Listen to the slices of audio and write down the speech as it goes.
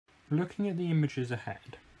Looking at the images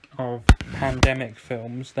ahead of pandemic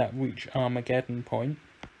films that reach Armageddon point,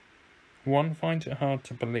 one finds it hard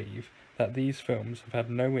to believe that these films have had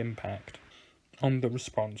no impact on the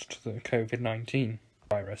response to the COVID-19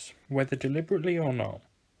 virus, whether deliberately or not.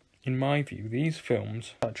 In my view, these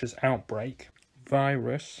films, such as Outbreak,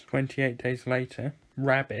 Virus, 28 Days Later,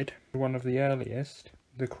 Rabid, one of the earliest,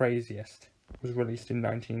 The Craziest, was released in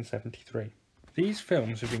 1973. These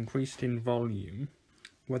films have increased in volume,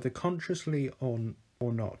 whether consciously or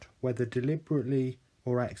not, whether deliberately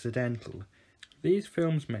or accidental. These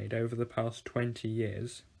films made over the past 20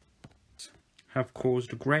 years have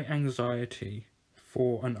caused great anxiety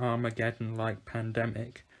for an Armageddon-like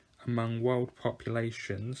pandemic among world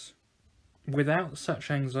populations. Without such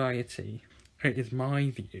anxiety, it is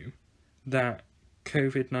my view that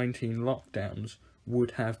COVID-19 lockdowns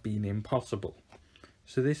would have been impossible.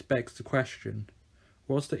 So this begs the question,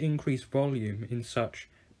 was the increased volume in such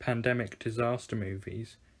pandemic disaster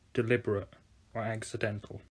movies deliberate or accidental?